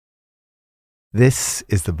This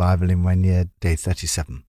is the Bible in 1 year, day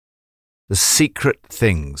 37. The secret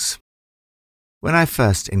things. When I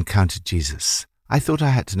first encountered Jesus, I thought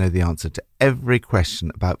I had to know the answer to every question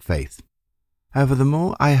about faith. However, the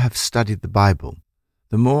more I have studied the Bible,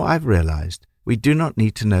 the more I've realized we do not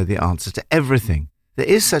need to know the answer to everything. There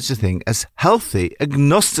is such a thing as healthy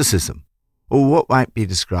agnosticism, or what might be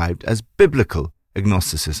described as biblical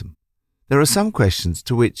agnosticism. There are some questions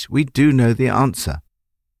to which we do know the answer,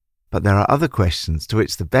 but there are other questions to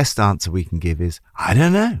which the best answer we can give is, I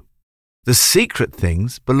don't know. The secret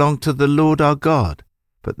things belong to the Lord our God,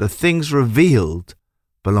 but the things revealed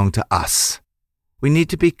belong to us. We need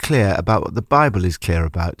to be clear about what the Bible is clear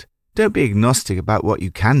about. Don't be agnostic about what you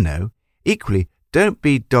can know. Equally, don't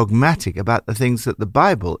be dogmatic about the things that the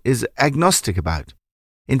Bible is agnostic about.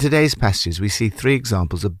 In today's passages, we see 3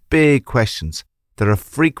 examples of big questions that are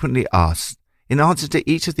frequently asked. In answer to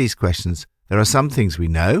each of these questions, there are some things we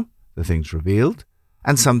know, the things revealed,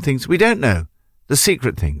 and some things we don't know, the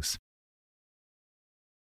secret things.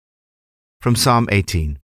 From Psalm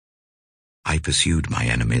 18. I pursued my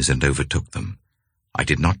enemies and overtook them. I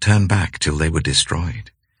did not turn back till they were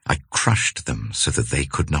destroyed. I crushed them so that they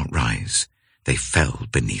could not rise. They fell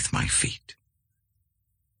beneath my feet.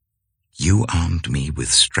 You armed me with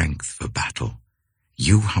strength for battle.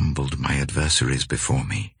 You humbled my adversaries before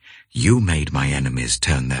me. You made my enemies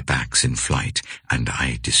turn their backs in flight, and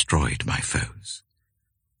I destroyed my foes.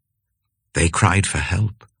 They cried for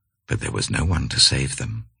help, but there was no one to save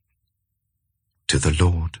them. To the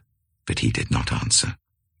Lord, but he did not answer.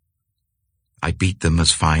 I beat them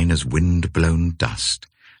as fine as wind-blown dust.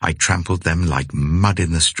 I trampled them like mud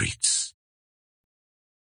in the streets.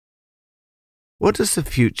 What does the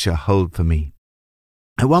future hold for me?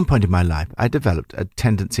 At one point in my life, I developed a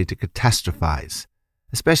tendency to catastrophize,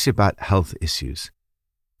 especially about health issues.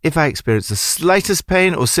 If I experienced the slightest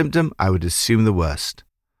pain or symptom, I would assume the worst.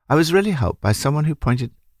 I was really helped by someone who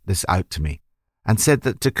pointed this out to me and said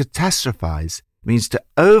that to catastrophize means to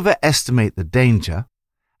overestimate the danger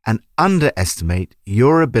and underestimate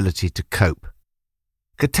your ability to cope.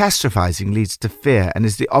 Catastrophizing leads to fear and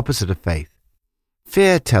is the opposite of faith.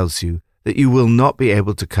 Fear tells you that you will not be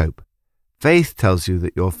able to cope. Faith tells you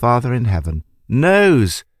that your Father in heaven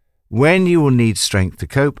knows when you will need strength to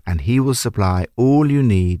cope, and he will supply all you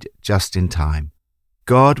need just in time.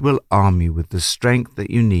 God will arm you with the strength that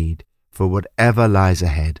you need for whatever lies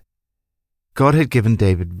ahead. God had given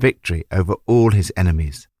David victory over all his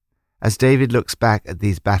enemies. As David looks back at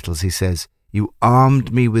these battles, he says, You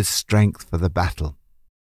armed me with strength for the battle.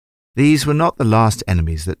 These were not the last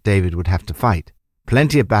enemies that David would have to fight.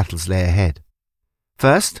 Plenty of battles lay ahead.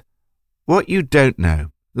 First, what you don't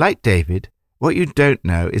know. Like David, what you don't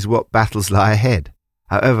know is what battles lie ahead.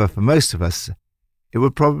 However, for most of us, it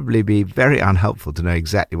would probably be very unhelpful to know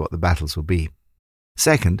exactly what the battles will be.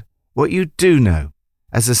 Second, what you do know.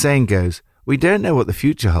 As the saying goes, we don't know what the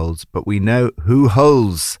future holds, but we know who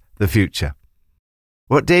holds the future.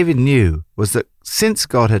 What David knew was that since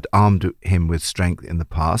God had armed him with strength in the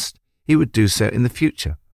past, he would do so in the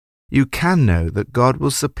future. You can know that God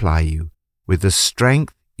will supply you with the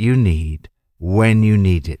strength you need when you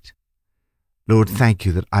need it. Lord, thank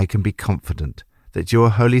you that I can be confident that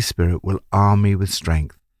your Holy Spirit will arm me with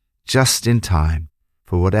strength just in time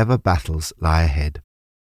for whatever battles lie ahead.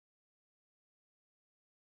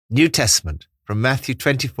 New Testament from Matthew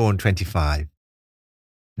 24 and 25.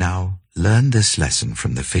 Now learn this lesson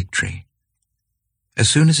from the fig tree. As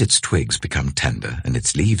soon as its twigs become tender and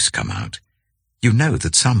its leaves come out, you know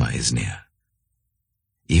that summer is near.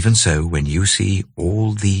 Even so, when you see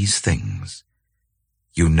all these things,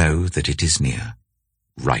 you know that it is near,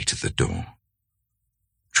 right at the door.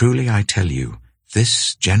 Truly I tell you,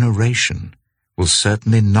 this generation will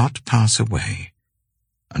certainly not pass away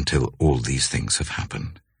until all these things have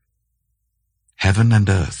happened. Heaven and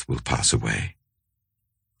earth will pass away,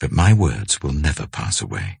 but my words will never pass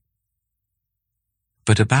away.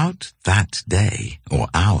 But about that day or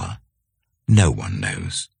hour, no one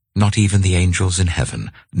knows, not even the angels in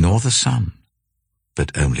heaven, nor the Son,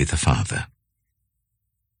 but only the Father.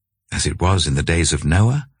 As it was in the days of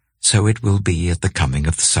Noah, so it will be at the coming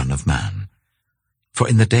of the Son of Man. For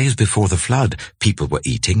in the days before the flood, people were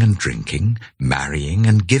eating and drinking, marrying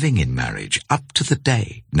and giving in marriage, up to the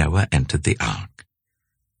day Noah entered the ark.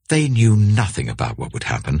 They knew nothing about what would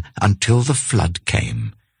happen until the flood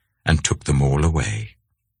came and took them all away.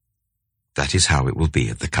 That is how it will be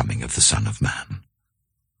at the coming of the Son of Man.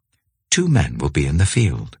 2 men will be in the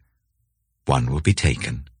field. One will be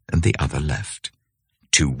taken and the other left.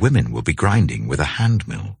 2 women will be grinding with a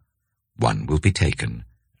handmill. One will be taken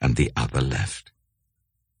and the other left.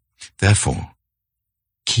 Therefore,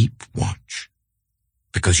 keep watch,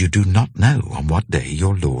 because you do not know on what day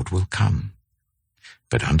your Lord will come.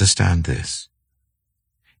 But understand this.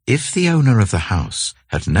 If the owner of the house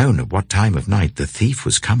had known at what time of night the thief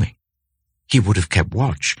was coming, he would have kept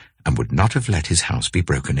watch and would not have let his house be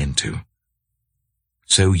broken into.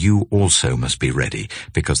 So you also must be ready,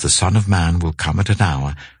 because the Son of Man will come at an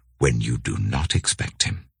hour when you do not expect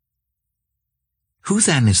him. Who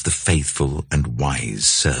then is the faithful and wise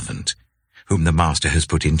servant, whom the master has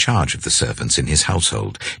put in charge of the servants in his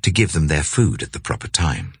household to give them their food at the proper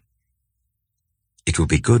time? It will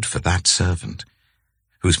be good for that servant,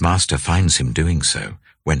 whose master finds him doing so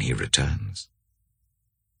when he returns.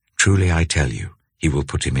 Truly I tell you, he will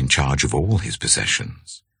put him in charge of all his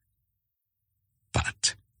possessions.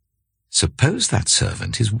 But suppose that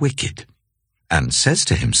servant is wicked, and says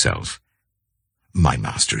to himself, "My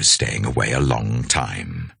master is staying away a long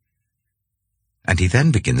time." And he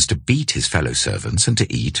then begins to beat his fellow servants and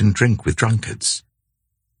to eat and drink with drunkards.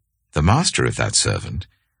 The master of that servant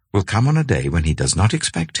will come on a day when he does not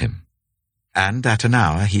expect him, and at an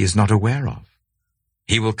hour he is not aware of.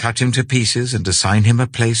 He will cut him to pieces and assign him a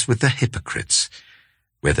place with the hypocrites,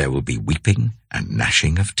 where there will be weeping and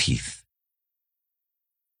gnashing of teeth.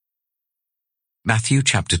 Matthew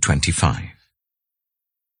chapter 25.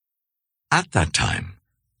 At that time,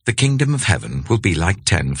 the kingdom of heaven will be like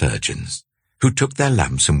 10 virgins, who took their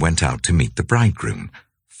lamps and went out to meet the bridegroom.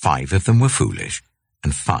 5 of them were foolish,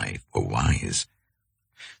 and 5 were wise.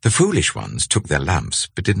 The foolish ones took their lamps,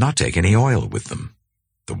 but did not take any oil with them.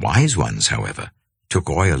 The wise ones, however, took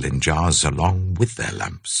oil in jars along with their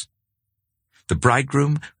lamps. The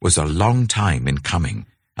bridegroom was a long time in coming,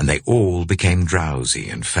 and they all became drowsy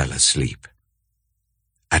and fell asleep.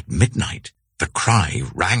 At midnight, the cry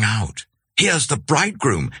rang out, "Here's the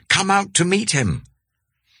bridegroom, come out to meet him."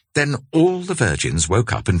 Then all the virgins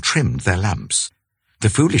woke up and trimmed their lamps. The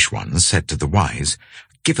foolish ones said to the wise,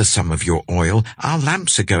 "Give us some of your oil, our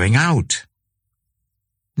lamps are going out."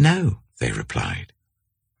 "No," they replied,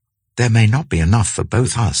 "there may not be enough for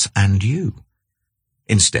both us and you.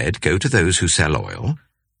 Instead, go to those who sell oil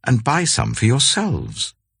and buy some for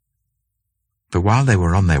yourselves." But while they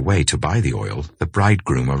were on their way to buy the oil, the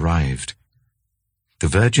bridegroom arrived. The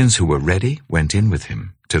virgins who were ready went in with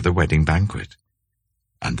him to the wedding banquet,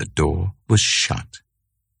 and the door was shut.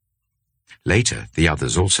 Later the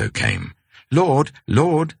others also came. "Lord,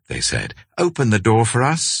 Lord," they said, "open the door for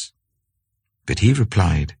us." But he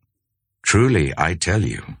replied, "Truly I tell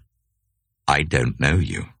you, I don't know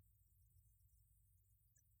you.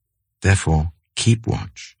 Therefore keep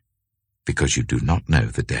watch, because you do not know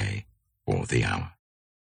the day or the hour."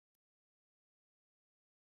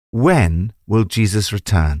 When will Jesus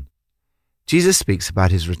return? Jesus speaks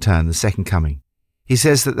about his return, the second coming. He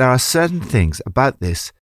says that there are certain things about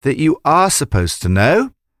this that you are supposed to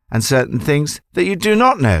know, and certain things that you do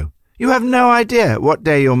not know. You have no idea what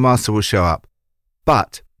day your master will show up,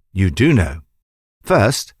 but you do know.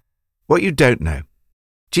 First, what you don't know.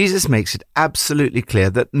 Jesus makes it absolutely clear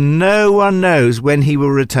that no one knows when he will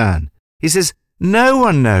return. He says no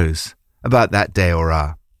one knows about that day or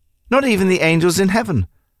hour. Not even the angels in heaven,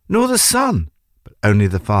 nor the Son, but only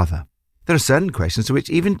the Father. There are certain questions to which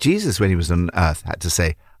even Jesus, when he was on earth, had to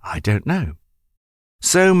say, "I don't know."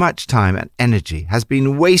 So much time and energy has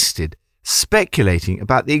been wasted speculating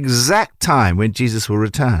about the exact time when Jesus will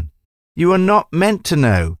return. You are not meant to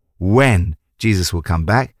know when Jesus will come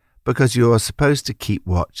back, because you are supposed to keep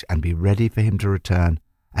watch and be ready for him to return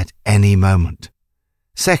at any moment.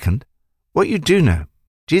 Second, what you do know.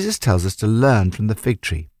 Jesus tells us to learn from the fig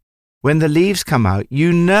tree. When the leaves come out,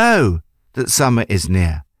 you know that summer is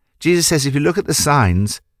near. Jesus says if you look at the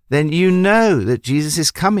signs, then you know that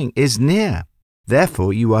Jesus' coming is near.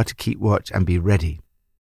 Therefore, you are to keep watch and be ready.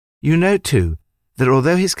 You know, too, that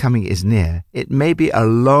although his coming is near, it may be a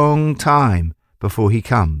long time before he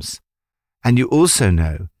comes. And you also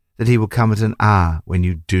know that he will come at an hour when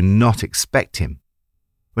you do not expect him.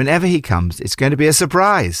 Whenever he comes, it's going to be a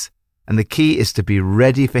surprise, and the key is to be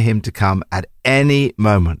ready for him to come at any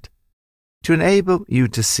moment. To enable you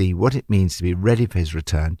to see what it means to be ready for his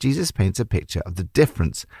return, Jesus paints a picture of the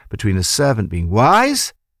difference between a servant being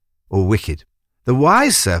wise or wicked. The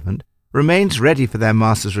wise servant remains ready for their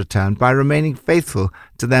master's return by remaining faithful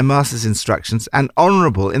to their master's instructions and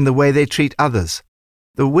honorable in the way they treat others.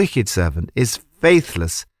 The wicked servant is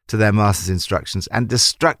faithless to their master's instructions and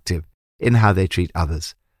destructive in how they treat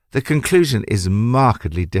others. The conclusion is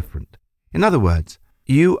markedly different. In other words,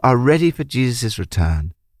 you are ready for Jesus'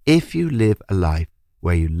 return if you live a life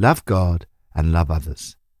where you love God and love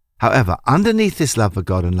others. However, underneath this love for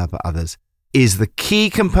God and love for others is the key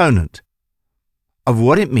component of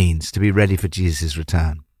what it means to be ready for Jesus'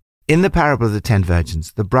 return. In the parable of the 10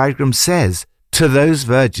 virgins, the bridegroom says to those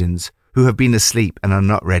virgins who have been asleep and are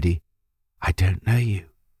not ready, I don't know you.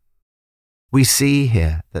 We see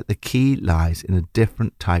here that the key lies in a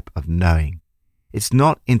different type of knowing. It's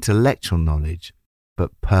not intellectual knowledge,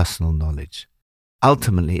 but personal knowledge.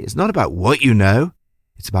 Ultimately, it's not about what you know,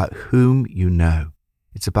 it's about whom you know.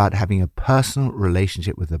 It's about having a personal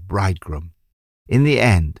relationship with the bridegroom. In the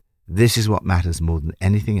end, this is what matters more than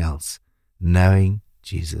anything else, knowing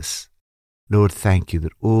Jesus. Lord, thank you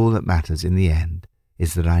that all that matters in the end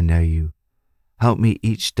is that I know you. Help me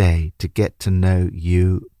each day to get to know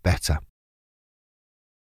you better.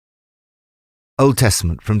 Old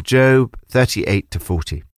Testament, from Job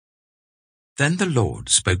 38-40. Then the Lord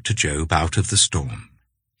spoke to Job out of the storm.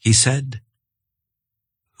 He said,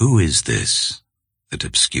 Who is this that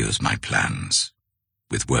obscures my plans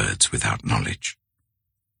with words without knowledge?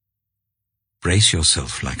 Brace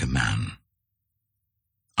yourself like a man.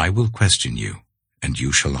 I will question you, and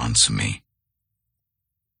you shall answer me.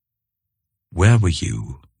 Where were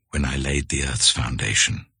you when I laid the earth's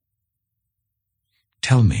foundation?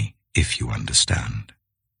 Tell me if you understand.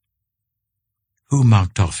 Who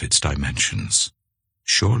marked off its dimensions?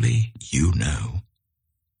 Surely you know.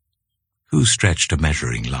 Who stretched a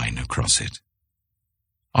measuring line across it?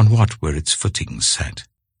 On what were its footings set?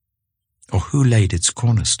 Or who laid its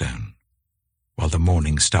cornerstone, while the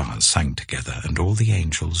morning stars sang together and all the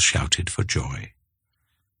angels shouted for joy?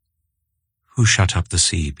 Who shut up the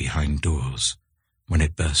sea behind doors when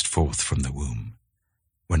it burst forth from the womb?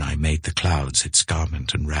 When I made the clouds its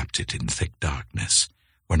garment and wrapped it in thick darkness,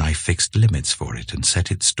 when I fixed limits for it and set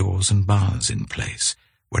its doors and bars in place,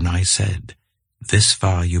 when I said, This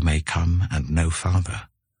far you may come and no farther.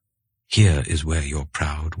 Here is where your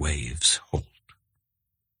proud waves halt.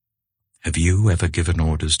 Have you ever given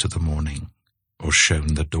orders to the morning, or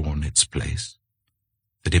shown the dawn its place,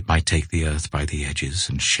 that it might take the earth by the edges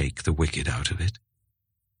and shake the wicked out of it?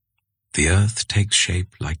 The earth takes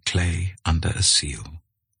shape like clay under a seal.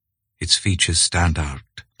 Its features stand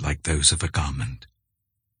out like those of a garment.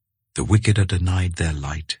 The wicked are denied their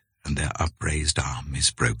light, and their upraised arm is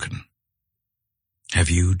broken. Have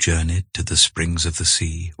you journeyed to the springs of the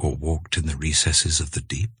sea, or walked in the recesses of the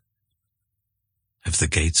deep? Have the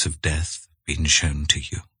gates of death been shown to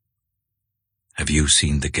you? Have you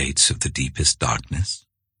seen the gates of the deepest darkness?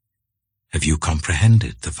 Have you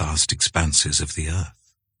comprehended the vast expanses of the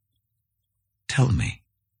earth? Tell me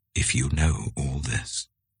if you know all this.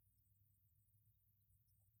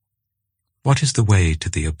 What is the way to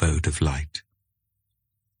the abode of light?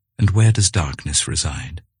 And where does darkness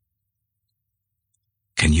reside?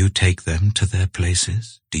 Can you take them to their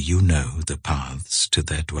places? Do you know the paths to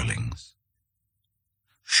their dwellings?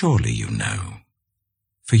 Surely you know,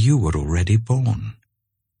 for you were already born.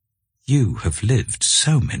 You have lived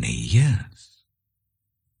so many years.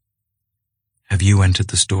 Have you entered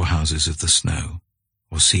the storehouses of the snow,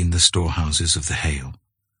 or seen the storehouses of the hail,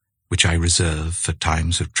 which I reserve for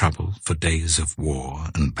times of trouble, for days of war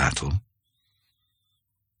and battle?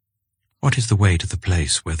 What is the way to the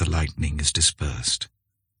place where the lightning is dispersed,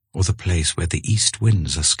 or the place where the east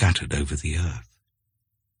winds are scattered over the earth?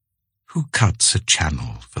 Who cuts a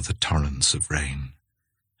channel for the torrents of rain,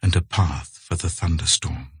 and a path for the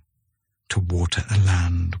thunderstorm, to water a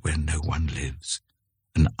land where no one lives,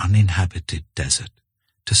 an uninhabited desert,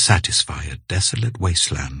 to satisfy a desolate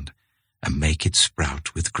wasteland, and make it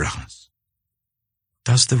sprout with grass?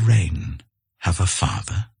 Does the rain have a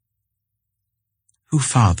father? Who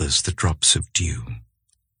fathers the drops of dew?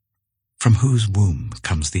 From whose womb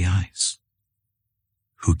comes the ice?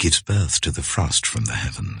 Who gives birth to the frost from the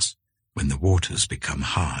heavens, when the waters become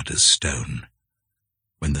hard as stone,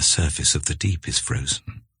 when the surface of the deep is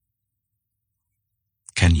frozen?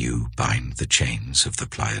 Can you bind the chains of the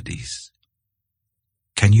Pleiades?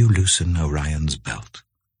 Can you loosen Orion's belt?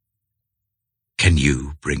 Can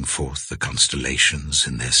you bring forth the constellations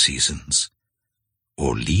in their seasons,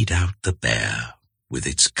 or lead out the bear with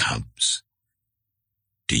its cubs?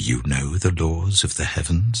 Do you know the laws of the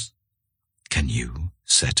heavens? Can you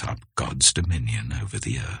set up God's dominion over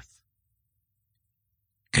the earth?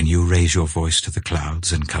 Can you raise your voice to the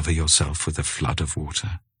clouds and cover yourself with a flood of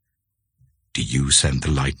water? Do you send the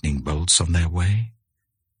lightning bolts on their way?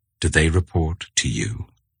 Do they report to you,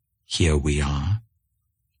 Here we are?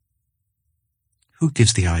 Who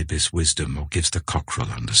gives the ibis wisdom, or gives the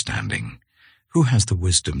cockerel understanding? Who has the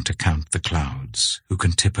wisdom to count the clouds? Who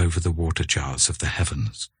can tip over the water jars of the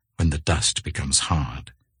heavens when the dust becomes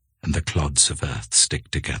hard and the clods of earth stick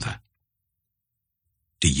together?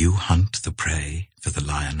 Do you hunt the prey for the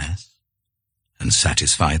lioness and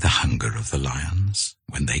satisfy the hunger of the lions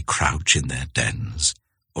when they crouch in their dens,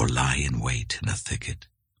 or lie in wait in a thicket?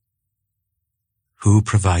 Who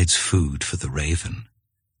provides food for the raven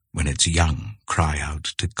when its young cry out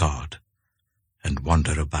to God and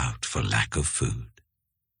wander about for lack of food?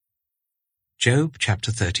 Job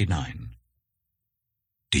chapter 39.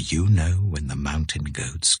 Do you know when the mountain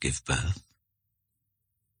goats give birth?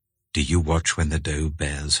 Do you watch when the doe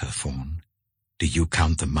bears her fawn? Do you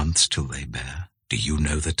count the months till they bear? Do you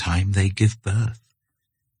know the time they give birth?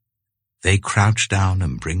 They crouch down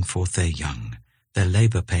and bring forth their young. Their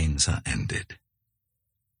labor pains are ended.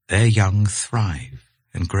 Their young thrive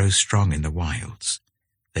and grow strong in the wilds.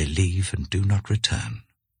 They leave and do not return.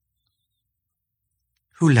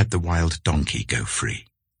 Who let the wild donkey go free?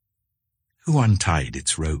 Who untied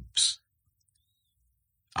its ropes?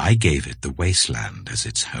 I gave it the wasteland as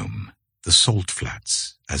its home, the salt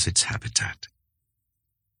flats as its habitat.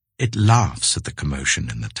 It laughs at the commotion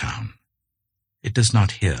in the town. It does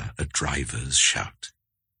not hear a driver's shout.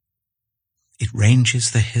 It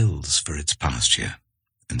ranges the hills for its pasture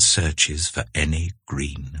and searches for any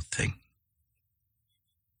green thing.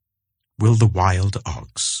 Will the wild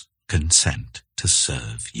ox consent to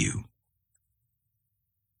serve you?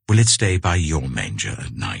 Will it stay by your manger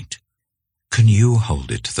at night? Can you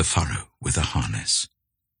hold it to the furrow with a harness?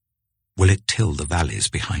 Will it till the valleys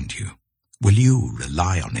behind you? Will you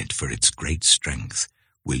rely on it for its great strength?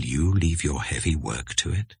 Will you leave your heavy work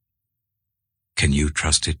to it? Can you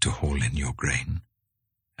trust it to haul in your grain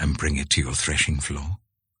and bring it to your threshing floor?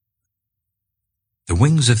 The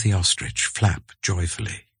wings of the ostrich flap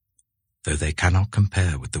joyfully, though they cannot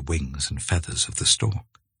compare with the wings and feathers of the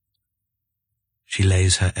stork. She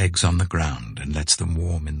lays her eggs on the ground and lets them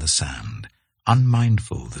warm in the sand,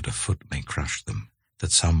 unmindful that a foot may crush them,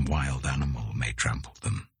 that some wild animal may trample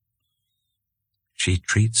them. She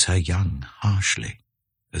treats her young harshly,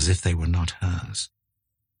 as if they were not hers.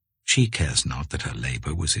 She cares not that her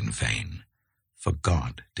labor was in vain, for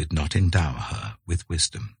God did not endow her with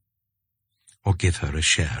wisdom, or give her a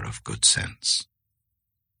share of good sense.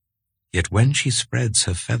 Yet when she spreads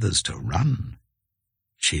her feathers to run,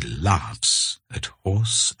 she laughs at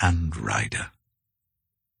horse and rider.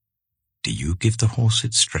 Do you give the horse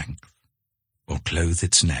its strength, or clothe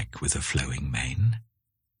its neck with a flowing mane?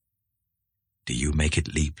 Do you make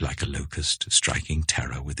it leap like a locust, striking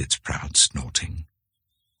terror with its proud snorting?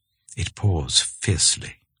 It paws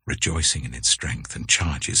fiercely, rejoicing in its strength, and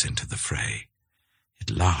charges into the fray.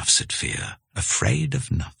 It laughs at fear, afraid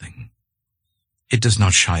of nothing. It does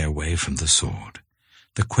not shy away from the sword.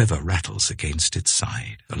 The quiver rattles against its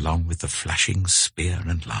side, along with the flashing spear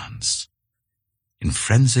and lance. In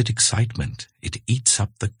frenzied excitement, it eats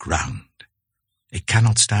up the ground. It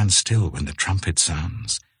cannot stand still when the trumpet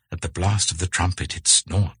sounds. At the blast of the trumpet it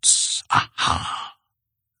snorts, aha!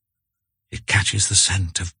 It catches the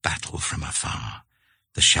scent of battle from afar,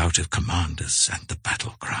 the shout of commanders and the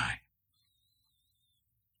battle cry.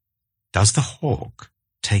 Does the hawk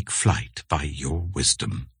take flight by your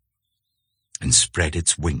wisdom and spread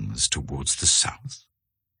its wings towards the south?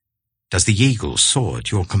 Does the eagle soar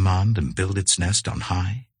at your command and build its nest on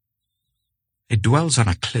high? It dwells on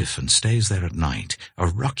a cliff and stays there at night. A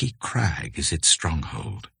rocky crag is its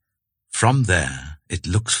stronghold. From there it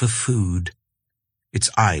looks for food. Its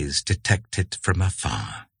eyes detect it from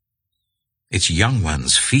afar. Its young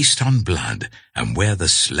ones feast on blood, and where the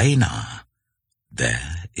slain are,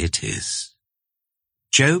 there it is.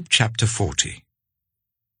 Job chapter 40.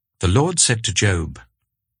 The Lord said to Job,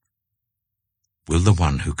 Will the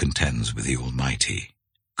one who contends with the Almighty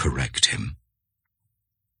correct him?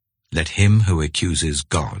 Let him who accuses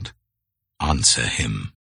God answer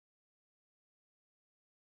him.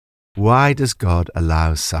 Why does God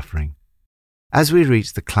allow suffering? As we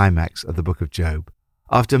reach the climax of the book of Job,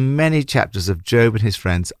 after many chapters of Job and his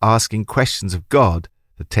friends asking questions of God,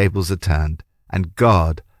 the tables are turned, and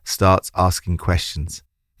God starts asking questions.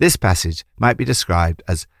 This passage might be described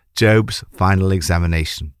as Job's final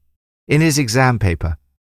examination. In his exam paper,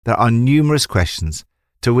 there are numerous questions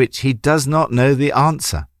to which he does not know the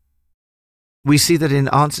answer. We see that in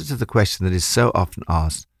answer to the question that is so often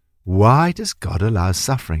asked, why does God allow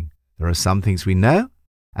suffering? There are some things we know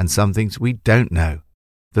and some things we don't know.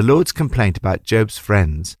 The Lord's complaint about Job's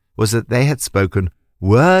friends was that they had spoken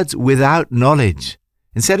words without knowledge.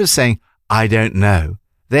 Instead of saying, I don't know,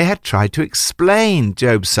 they had tried to explain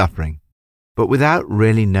Job's suffering, but without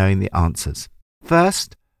really knowing the answers.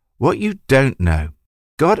 First, what you don't know.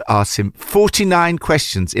 God asks him 49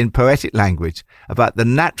 questions in poetic language about the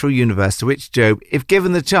natural universe, to which Job, if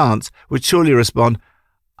given the chance, would surely respond,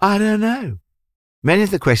 I don't know. Many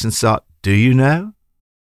of the questions start, do you know?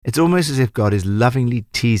 It's almost as if God is lovingly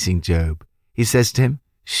teasing Job. He says to him,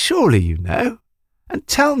 surely you know. And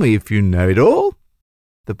tell me if you know it all.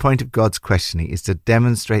 The point of God's questioning is to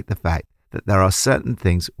demonstrate the fact that there are certain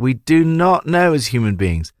things we do not know as human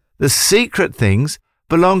beings. The secret things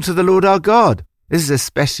belong to the Lord our God. This is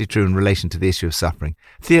especially true in relation to the issue of suffering.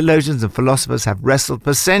 Theologians and philosophers have wrestled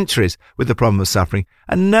for centuries with the problem of suffering,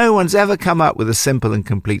 and no one's ever come up with a simple and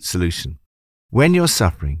complete solution. When you're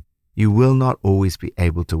suffering, you will not always be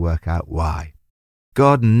able to work out why.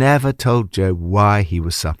 God never told Job why he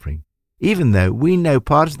was suffering, even though we know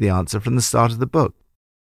part of the answer from the start of the book.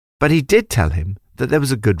 But he did tell him that there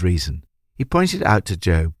was a good reason. He pointed out to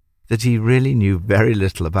Job that he really knew very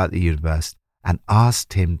little about the universe and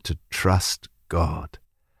asked him to trust God.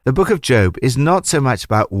 The book of Job is not so much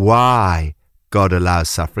about why God allows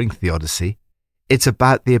suffering, theodicy. It's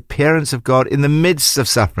about the appearance of God in the midst of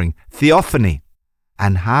suffering, theophany,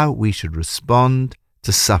 and how we should respond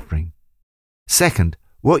to suffering. Second,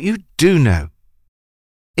 what you do know.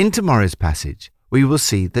 In tomorrow's passage, we will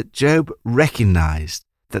see that Job recognized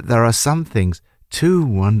that there are some things too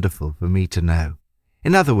wonderful for me to know.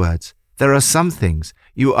 In other words, there are some things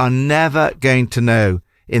you are never going to know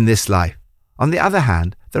in this life. On the other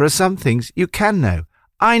hand, there are some things you can know.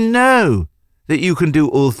 I know that you can do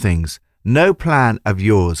all things. No plan of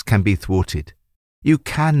yours can be thwarted. You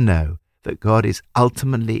can know that God is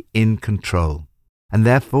ultimately in control, and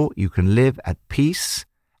therefore you can live at peace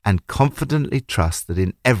and confidently trust that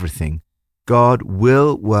in everything God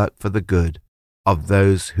will work for the good of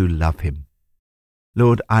those who love him.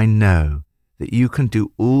 Lord, I know that you can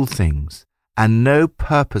do all things, and no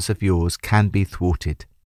purpose of yours can be thwarted.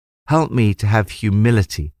 Help me to have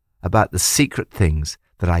humility about the secret things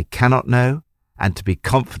that I cannot know, and to be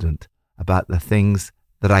confident about the things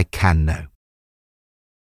that I can know.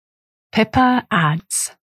 Pippa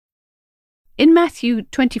adds. In Matthew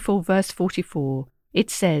 24 verse 44, it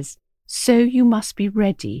says, "So you must be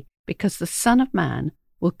ready, because the Son of Man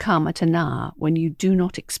will come at an hour when you do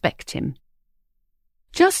not expect him."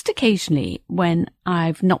 Just occasionally, when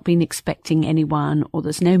I've not been expecting anyone or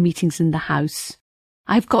there's no meetings in the house,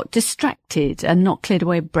 I've got distracted and not cleared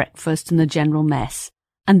away breakfast and the general mess,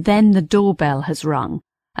 and then the doorbell has rung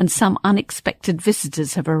and some unexpected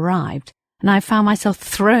visitors have arrived, and I found myself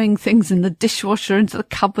throwing things in the dishwasher, into the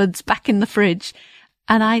cupboards, back in the fridge,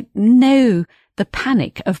 and I know the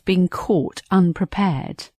panic of being caught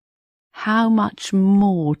unprepared. How much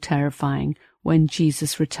more terrifying when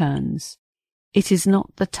Jesus returns. It is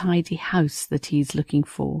not the tidy house that he's looking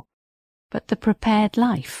for, but the prepared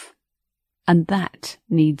life. And that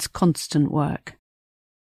needs constant work.